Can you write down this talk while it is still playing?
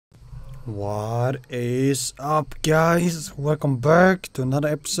What is up, guys? Welcome back to another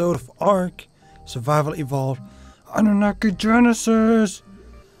episode of Ark Survival Evolved Annunaki Genesis.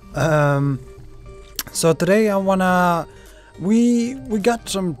 So today I wanna we got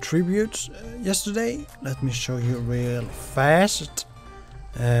some tributes yesterday. Let me show you real fast.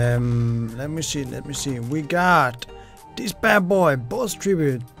 Let me see. We got this bad boy, boss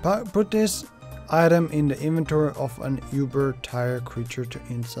tribute. Put this item in the inventory of an uber tired creature to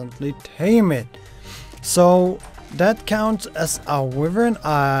instantly tame it. So that counts as a wyvern,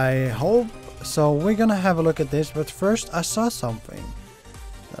 I hope. So we're gonna have a look at this, but first I saw something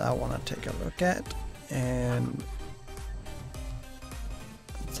that I want to take a look at, and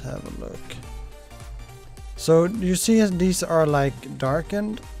let's have a look. So you see these are like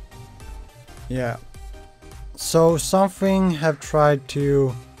darkened. Yeah, so something have tried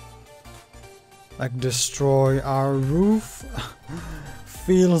to like destroy our roof.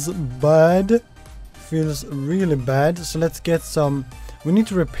 Feels bad, feels really bad. So let's get some, we need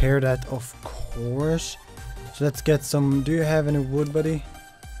to repair that, of course. So let's get some. Do you have any wood, buddy?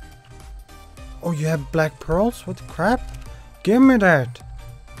 Oh, you have black pearls? What the crap? Give me that.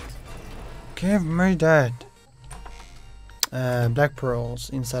 Give me that. Black pearls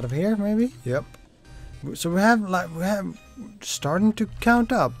inside of here, maybe? Yep. So we have starting to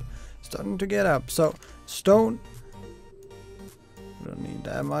count up. Starting to get up. So stone, we don't need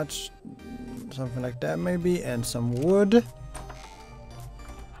that much, something like that maybe, and some wood.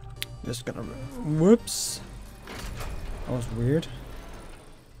 Just gonna, whoops, that was weird.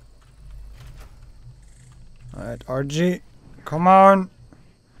 Alright, RG, come on,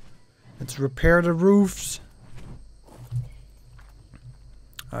 let's repair the roofs.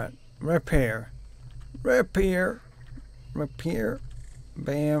 Alright, repair,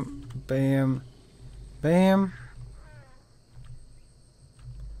 bam, bam, bam.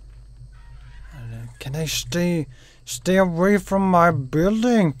 Can I stay away from my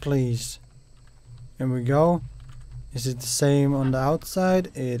building, please? Here we go. Is it the same on the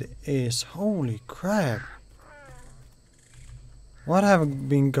outside? It is. Holy crap. What have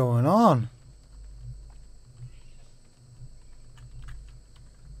been going on?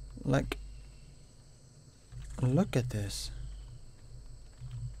 Like, look at this.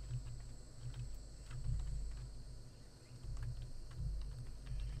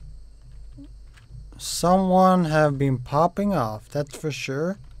 Someone have been popping off, that's for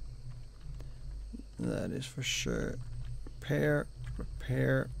sure. That is for sure. Repair.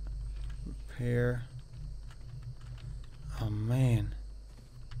 Oh man.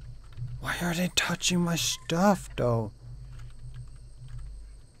 Why are they touching my stuff though?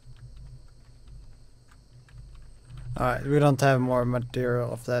 Alright, we don't have more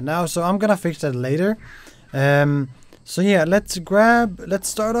material of that now, so I'm gonna fix that later. So yeah, let's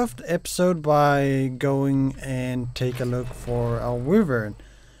start off the episode by going and take a look for our wyvern.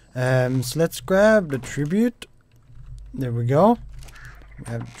 So let's grab the tribute. There we go. We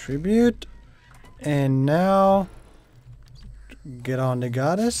have the tribute. And now get on the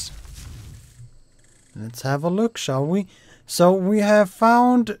goddess. Let's have a look, shall we? So we have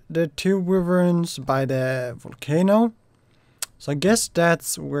found the two wyverns by the volcano. So I guess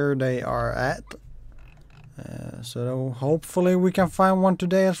that's where they are at. So hopefully we can find one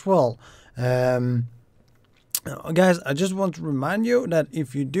today as well. Guys, I just want to remind you that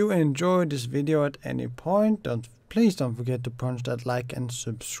if you do enjoy this video at any point, please don't forget to punch that like and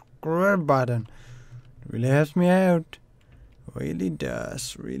subscribe button. It really helps me out. Really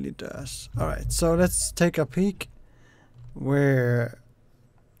does. Alright, so let's take a peek. Where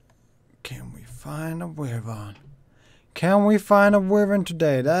can we find a wyvern? Can we find a wyvern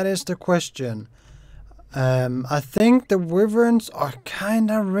today? That is the question. I think the wyverns are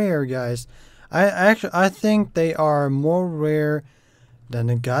kinda rare, guys. I think they are more rare than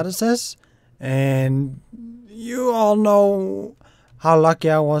the goddesses, and you all know how lucky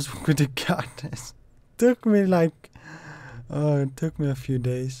I was with the goddess. Took me like, it took me a few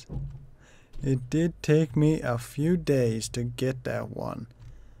days. It did take me a few days to get that one.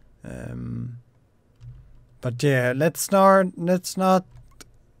 But yeah, let's not.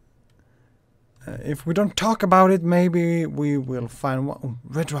 If we don't talk about it, maybe we will find one. Oh,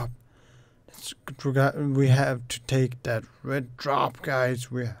 red drop. We have to take that red drop, guys.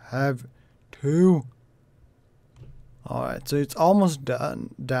 We have to. Alright, so it's almost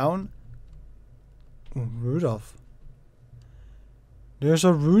down. Oh, Rudolph. There's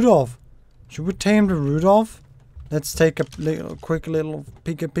a Rudolph. Should we tame the Rudolph? Let's take a quick little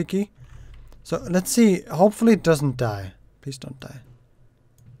peeky. So let's see. Hopefully it doesn't die. Please don't die.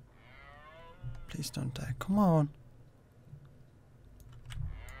 Please don't die. Come on.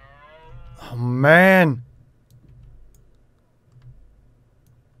 Oh man.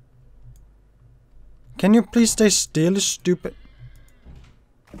 Can you please stay still, stupid?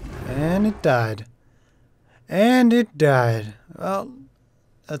 And it died. And it died. Well,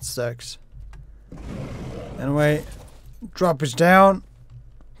 that sucks. Anyway, drop it down.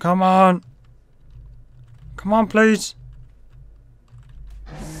 Come on. Come on, please.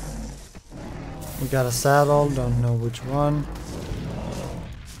 We got a saddle, don't know which one.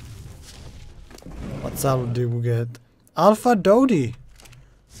 What saddle did we get? Alpha Dodi.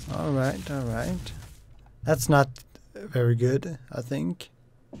 Alright, alright. That's not very good, I think.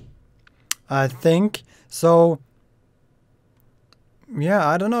 So, yeah,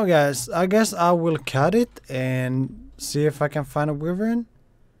 I don't know, guys. I guess I will cut it and see if I can find a wyvern.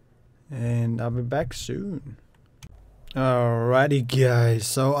 And I'll be back soon. Alrighty, guys.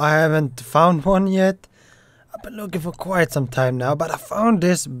 So I haven't found one yet. I've been looking for quite some time now, but I found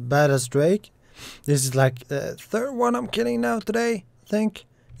this badass drake. This is like the third one I'm killing now today, I think.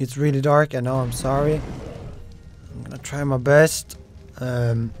 It's really dark, I know, I'm sorry. I'm gonna try my best.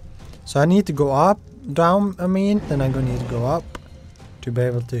 So I need to go up, down, then I'm gonna need to go up to be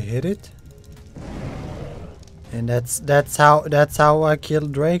able to hit it. And that's how I kill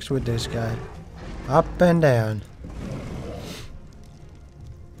drakes with this guy. Up and down.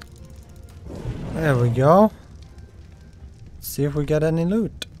 There we go. Let's see if we got any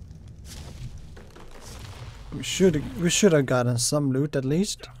loot. We should have gotten some loot at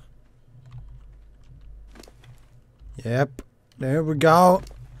least. Yep. There we go.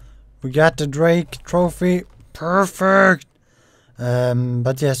 We got the Drake trophy. Perfect.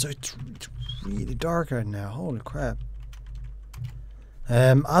 But yeah, so it's really dark right now. Holy crap.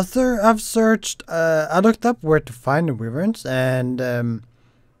 After I've searched, I looked up where to find the wyverns, and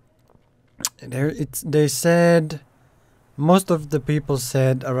they said, most of the people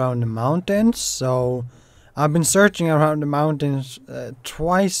said around the mountains. So I've been searching around the mountains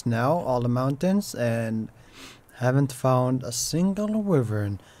twice now, all the mountains, and haven't found a single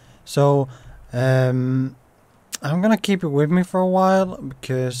wyvern. So I'm gonna keep it with me for a while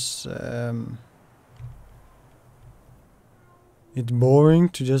because it's boring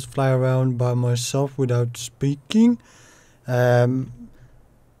to just fly around by myself without speaking. Oh,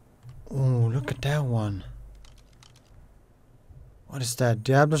 look at that one. What is that?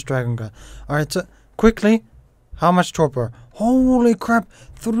 Diablo's Dragon Gun. Alright, so quickly, how much torpor? Holy crap,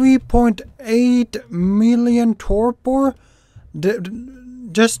 3.8 million torpor?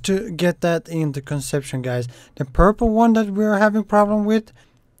 Just to get that into conception, guys. The purple one that we're having problem with,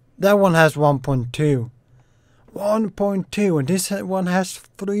 that one has 1.2. 1.2, and this one has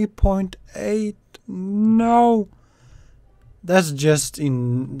 3.8. No. That's just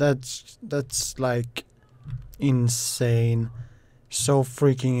that's like insane. So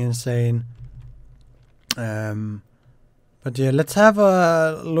freaking insane. But yeah, let's have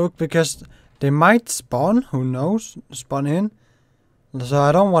a look because they might spawn, who knows, spawn in. So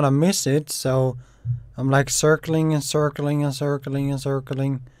I don't want to miss it, so I'm like circling and circling and circling and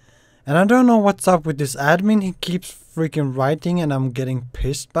circling. And I don't know what's up with this admin, he keeps freaking writing and I'm getting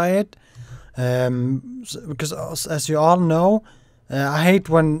pissed by it. Because as you all know, I hate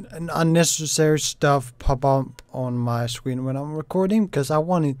when unnecessary stuff pop up on my screen when I'm recording, because I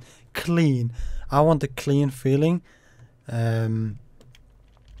want it clean. I want a clean feeling. And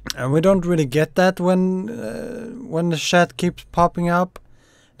we don't really get that when the chat keeps popping up.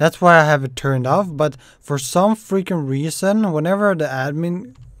 That's why I have it turned off. But for some freaking reason, whenever the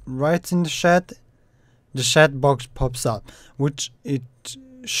admin writes in the chat box pops up, which it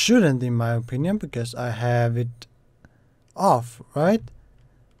shouldn't in my opinion, because I have it off, right?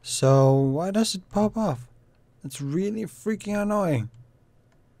 So why does it pop off? It's really freaking annoying.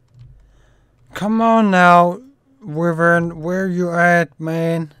 Come on now, wyvern, where you at,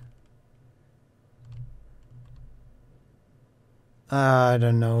 man? I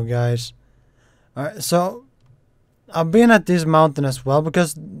don't know, guys. Alright, so I've been at this mountain as well,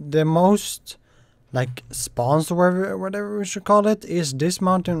 because the most like spawns, or whatever we should call it, is this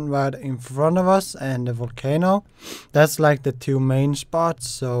mountain right in front of us and the volcano. That's like the two main spots,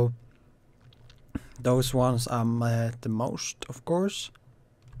 so those ones I'm at the most, of course.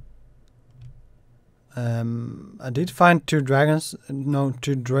 I did find two drakes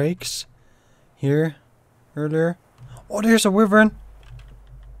here earlier. Oh, there's a wyvern.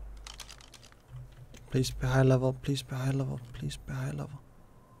 Please be high level, please be high level, please be high level.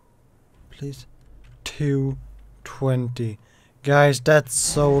 Please. 220. Guys, that's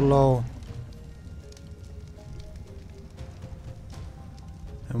so low.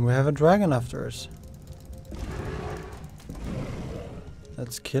 And we have a dragon after us.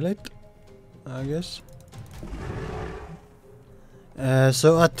 Let's kill it. I guess.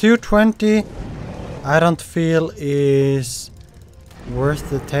 So at 220, I don't feel is worth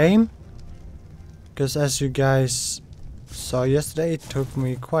the tame. Because as you guys saw yesterday, it took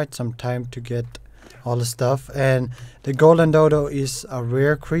me quite some time to get all the stuff, and the golden dodo is a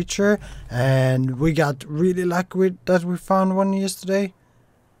rare creature, and we got really lucky with that we found one yesterday.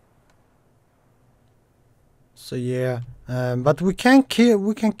 So yeah, but we can kill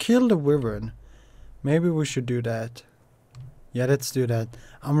the wyvern. Maybe we should do that. Yeah, let's do that.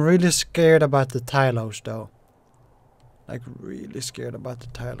 I'm really scared about the Tylos though. Like really scared about the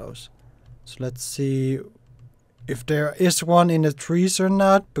Tylos. So let's see if there is one in the trees or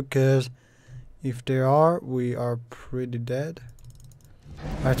not, because if there are, we are pretty dead.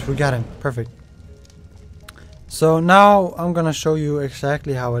 Alright, we got him. Perfect. So now I'm gonna show you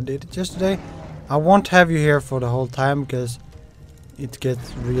exactly how I did it yesterday. I won't have you here for the whole time because it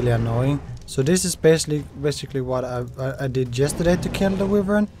gets really annoying. So this is basically what I did yesterday to kill the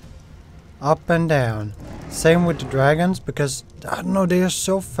wyvern. Up and down. Same with the dragons, because I don't know, they are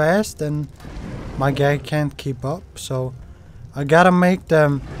so fast and my guy can't keep up. So I gotta make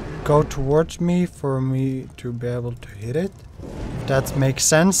them go towards me for me to be able to hit it. If that makes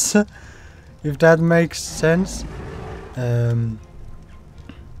sense. If that makes sense. So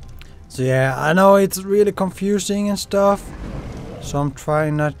yeah, I know it's really confusing and stuff. So I'm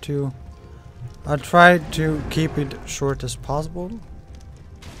trying not to. I'll try to keep it short as possible.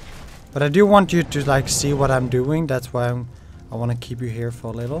 But I do want you to like see what I'm doing. That's why I want to keep you here for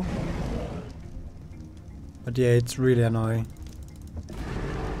a little. But yeah, it's really annoying.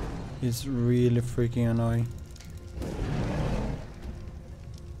 It's really freaking annoying.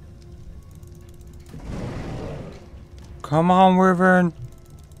 Come on, wyvern.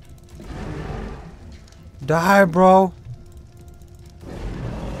 Die, bro.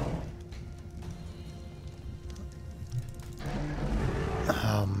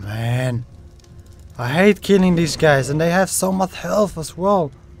 Oh, man. I hate killing these guys, and they have so much health as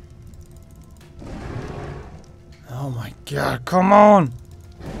well. Oh my god, come on.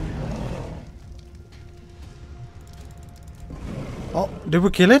 Oh, did we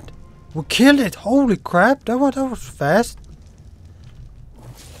kill it? We killed it! Holy crap, that was fast.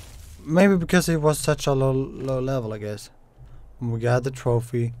 Maybe because it was such a low level, I guess. We got the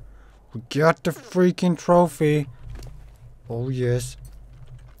trophy. We got the freaking trophy. Oh yes.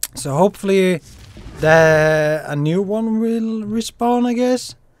 So hopefully a new one will respawn, I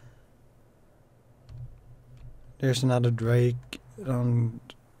guess. There's another drake.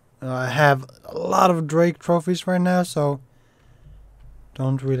 I have a lot of drake trophies right now, so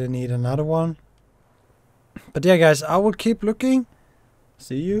don't really need another one. But yeah, guys, I will keep looking.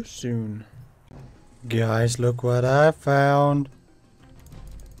 See you soon. Guys, look what I found.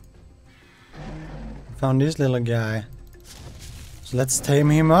 Found this little guy. So let's tame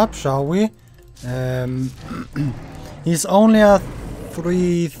him up, shall we? He's only at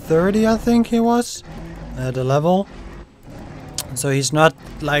 330, I think he was. The level. So he's not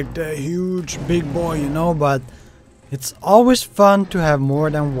like the huge big boy, you know, but it's always fun to have more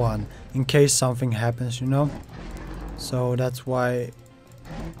than one in case something happens, you know. So that's why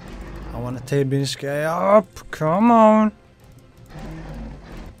I want to tame this guy up. Come on.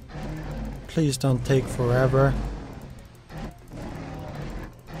 Please don't take forever.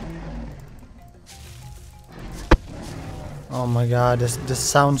 Oh my god, this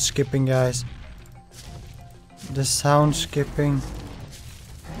sound skipping, guys. The sound skipping.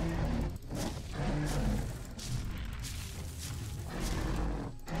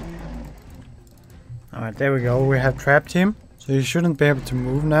 Alright, there we go. We have trapped him. So he shouldn't be able to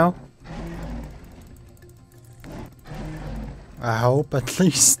move now. I hope, at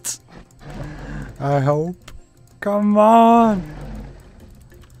least. I hope. Come on!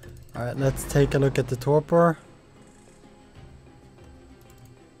 Alright, let's take a look at the torpor.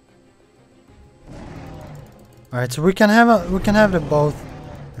 Alright, so we can have the both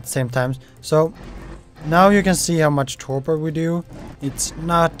at the same time. So now you can see how much torpor we do. It's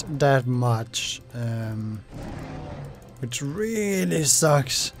not that much, which really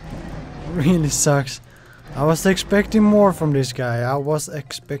sucks. Really sucks. I was expecting more from this guy. I was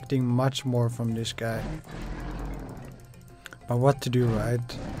expecting much more from this guy. But what to do,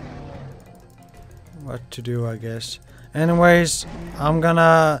 right? What to do, I guess. Anyways, I'm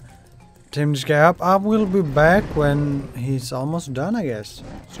gonna tame this guy up. I will be back when he's almost done, I guess.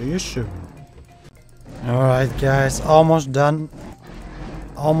 See you soon. Alright, guys, almost done.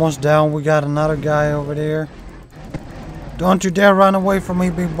 Almost down. We got another guy over there. Don't you dare run away from me,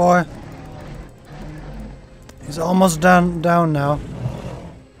 big boy. He's almost down now.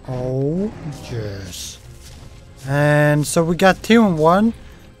 Oh, yes. And so we got 2 in 1.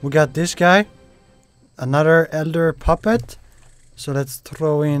 We got this guy. Another elder puppet. So let's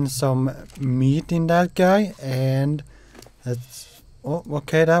throw in some meat in that guy. And let's... Oh,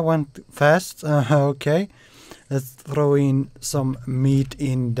 okay, that went fast. Okay. Let's throw in some meat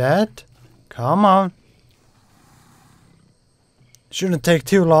in that. Come on. Shouldn't take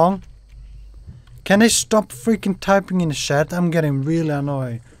too long. Can they stop freaking typing in the chat? I'm getting really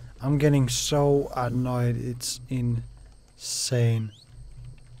annoyed. I'm getting so annoyed. It's insane.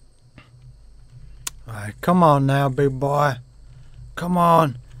 Alright, come on now, big boy. Come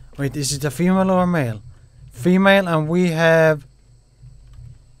on. Wait, is it a female or a male? Female, and we have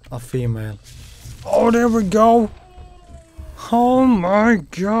a female. Oh, there we go. Oh my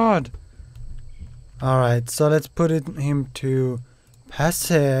god. Alright, so let's put him to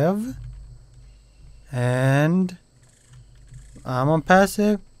passive. And I'm on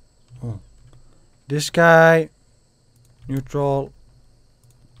passive. Oh. This guy, neutral,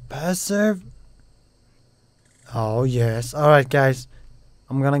 passive. Oh yes. Alright guys,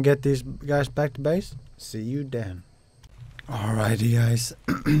 I'm gonna get these guys back to base. See you then. Alrighty guys.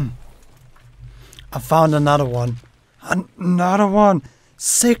 I found another one. Another one.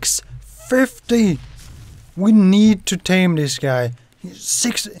 650. We need to tame this guy.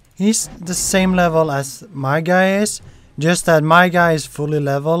 He's the same level as my guy is. Just that my guy is fully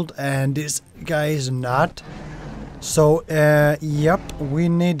leveled and this guy is not. So, yep, we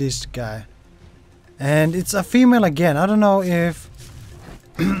need this guy. And it's a female again. I don't know if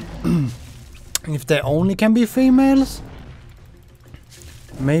if they only can be females.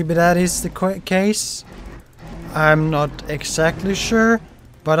 Maybe that is the case. I'm not exactly sure.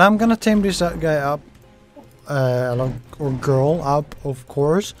 But I'm gonna tame this guy up. Or girl up, of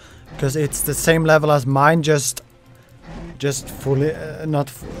course. Because it's the same level as mine. Just fully,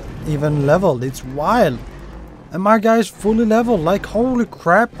 not even leveled. It's wild. And my guy is fully leveled. Like, holy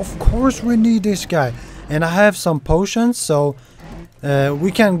crap. Of course we need this guy. And I have some potions. So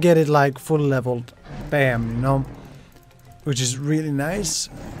we can get it like fully leveled. Bam, you know. Which is really nice.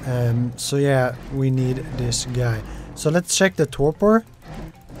 So yeah, we need this guy. So let's check the torpor.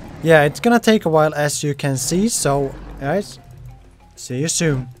 Yeah, it's gonna take a while as you can see. So guys, see you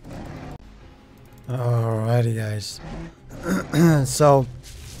soon. Alrighty guys. So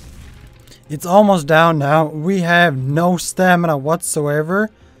it's almost down now. We have no stamina whatsoever.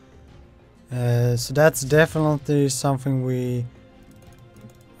 So that's definitely something we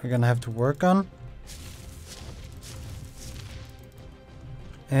are gonna have to work on.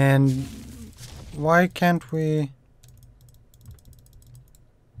 And why can't we...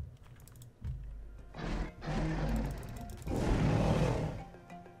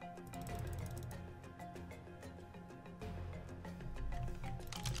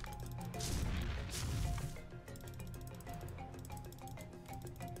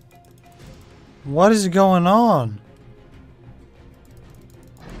 What is going on?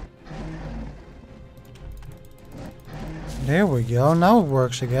 There we go, now it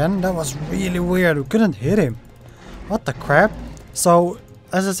works again. That was really weird, we couldn't hit him. What the crap? So,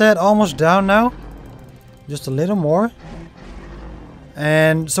 as I said, almost down now. Just a little more.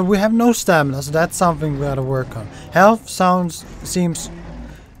 And so we have no stamina, so that's something we gotta work on. Health seems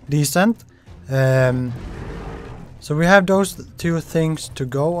decent. So we have those 2 things to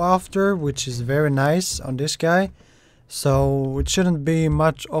go after, which is very nice on this guy. So it shouldn't be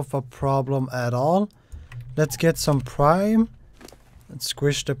much of a problem at all. Let's get some prime. Let's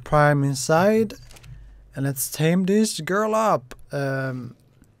squish the prime inside. And let's tame this girl up.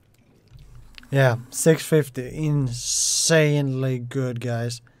 Yeah, 650. Insanely good,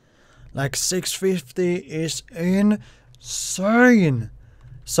 guys. Like 650 is insane.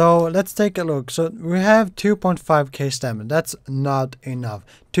 So let's take a look. So we have 2.5k stamina. That's not enough.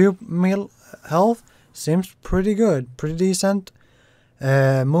 2 mil health seems pretty good. Pretty decent.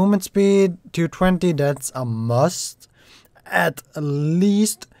 Movement speed 220. That's a must. At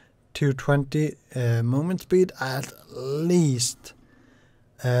least 220 movement speed. At least.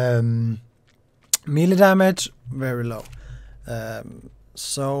 Melee damage very low.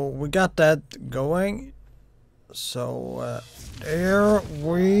 So we got that going. So there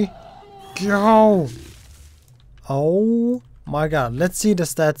we go. Oh my god, let's see the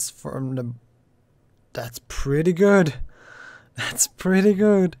stats from the... That's pretty good. That's pretty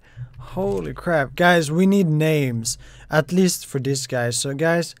good. Holy crap, guys, we need names, at least for this guy. So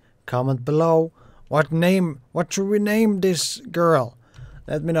guys, comment below what should we name this girl.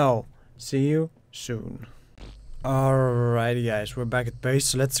 Let me know. See you soon. Alrighty guys, we're back at base.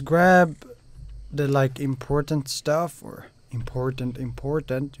 So let's grab the like important stuff or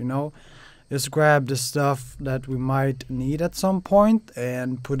important, you know. Just grab the stuff that we might need at some point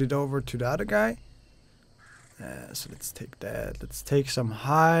and put it over to the other guy. So let's take that. Let's take some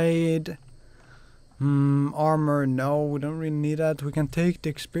hide. Armor, no, we don't really need that. We can take the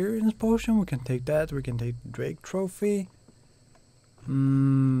experience potion. We can take that. We can take the Drake trophy.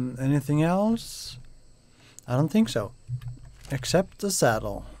 Anything else? I don't think so. Except the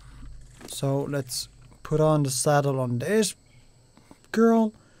saddle. So let's put on the saddle on this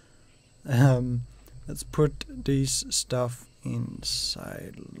girl. Let's put these stuff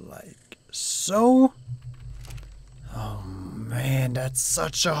inside like so. Oh man, that's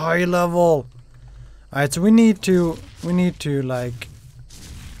such a high level. Alright, so we need to like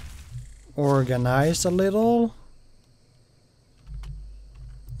organize a little.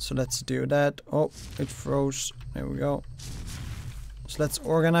 So let's do that. Oh, it froze. There we go. So let's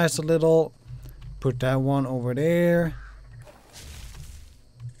organize a little. Put that one over there.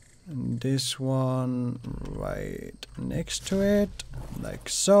 And this one right next to it, like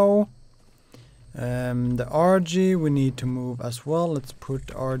so. The RG we need to move as well. Let's put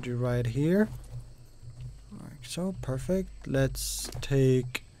RG right here. Like so, perfect. Let's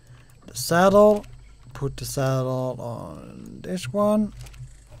take the saddle, put the saddle on this one.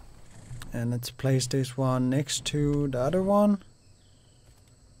 And let's place this one next to the other one.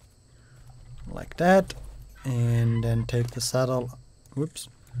 Like that. And then take the saddle, whoops.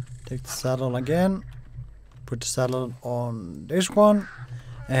 Take the saddle again, put the saddle on this one,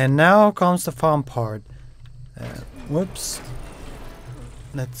 and now comes the fun part. Whoops.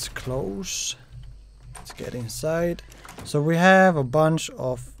 Let's close. Let's get inside. So we have a bunch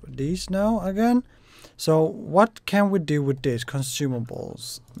of these now again. So what can we do with this?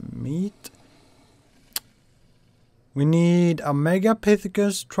 Consumables. Meat. We need a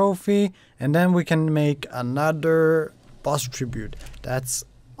Megapithecus trophy, and then we can make another boss tribute. That's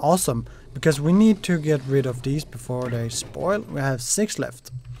awesome, because we need to get rid of these before they spoil. We have 6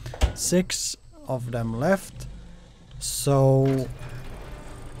 left. 6 of them left. So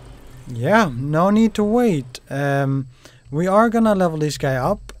yeah, no need to wait. We are gonna level this guy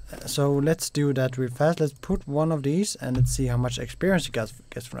up. So let's do that real fast. Let's put one of these and let's see how much experience he gets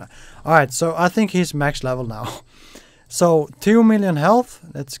from that. Alright, so I think he's max level now. So 2 million health.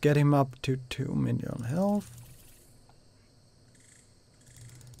 Let's get him up to 2 million health.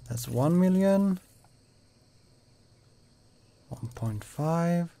 That's 1 million.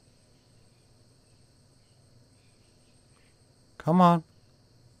 1.5. Come on.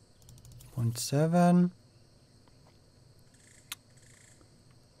 0.7.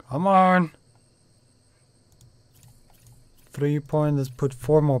 Come on. 3 points. Let's put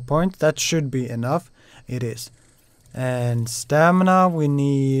 4 more points. That should be enough. It is. And stamina, we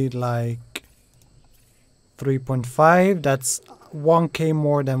need like 3.5. That's 1k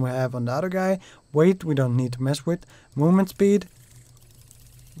more than we have on the other guy. Weight, we don't need to mess with. Movement speed,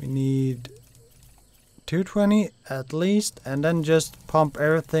 we need 220 at least. And then just pump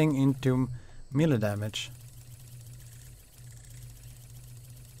everything into melee damage.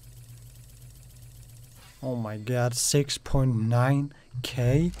 Oh my god,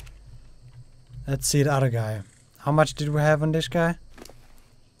 6.9k. Let's see the other guy. How much did we have on this guy?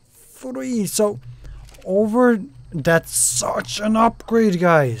 3. So over, that's such an upgrade,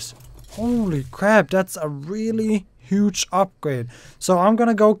 guys. Holy crap, that's a really huge upgrade. So I'm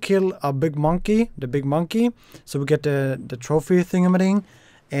gonna go kill a big monkey, the big monkey, so we get the trophy thingamading.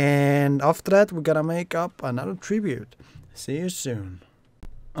 And after that, we're gonna make up another tribute. See you soon.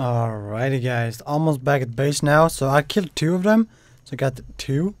 Alrighty guys, almost back at base now. So I killed 2 of them. So I got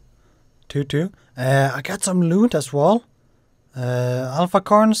 2. I got some loot as well. Alpha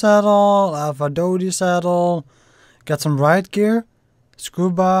Corn saddle, Alpha Dodie saddle. Got some riot gear,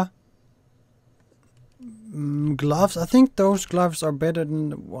 scuba, gloves. I think those gloves are better than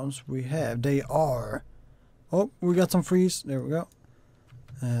the ones we have. They are. Oh, we got some freeze. There we go.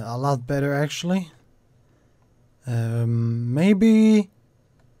 A lot better actually. Maybe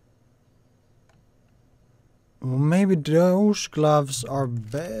those gloves are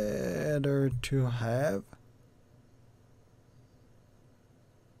better to have.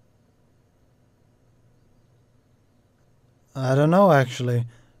 I don't know actually.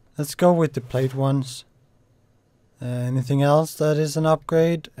 Let's go with the plate ones. Anything else that is an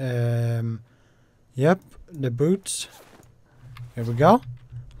upgrade? Yep, the boots. Here we go.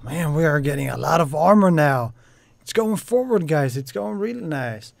 Man, we are getting a lot of armor now. It's going forward, guys. It's going really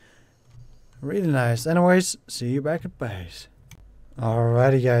nice. Really nice. Anyways, see you back at base.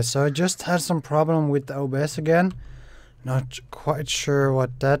 Alrighty, guys. So I just had some problem with the OBS again. Not quite sure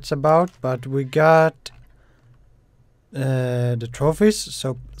what that's about, but we got the trophies,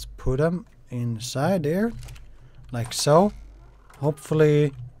 so let's put them inside there, like so.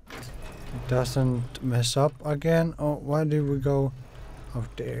 Hopefully it doesn't mess up again. Oh, why did we go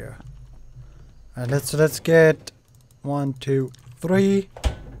out there? Alright, let's get 1, 2, 3,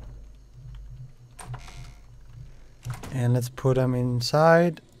 and let's put them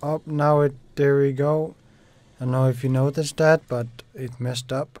inside. Oh, now there we go. I don't know if you noticed that, but it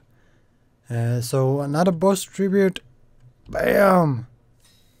messed up. So another boss tribute. Bam!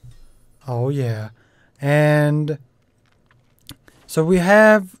 Oh yeah. And so we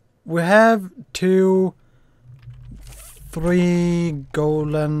have 2, 3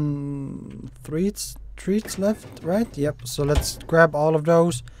 golden treats left, right? Yep. So let's grab all of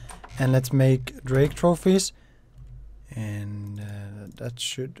those and let's make Drake trophies. And that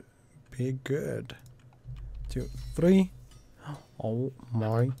should be good. 2, 3. Oh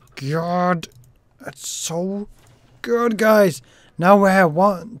my god, that's so good, guys. Now we have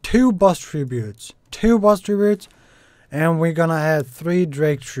 2 boss tributes, and we're gonna have 3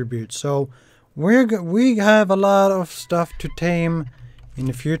 Drake tributes. So we have a lot of stuff to tame in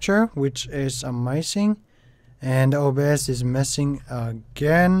the future, which is amazing. And OBS is messing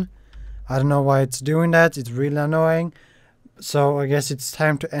again. I don't know why it's doing that. It's really annoying. So I guess it's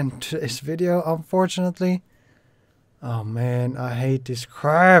time to end this video, unfortunately. Oh man, I hate this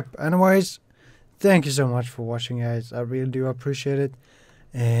crap. Anyways, thank you so much for watching, guys. I really do appreciate it.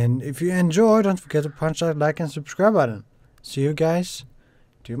 And if you enjoyed, don't forget to punch that like and subscribe button. See you guys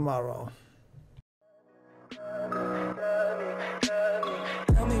tomorrow.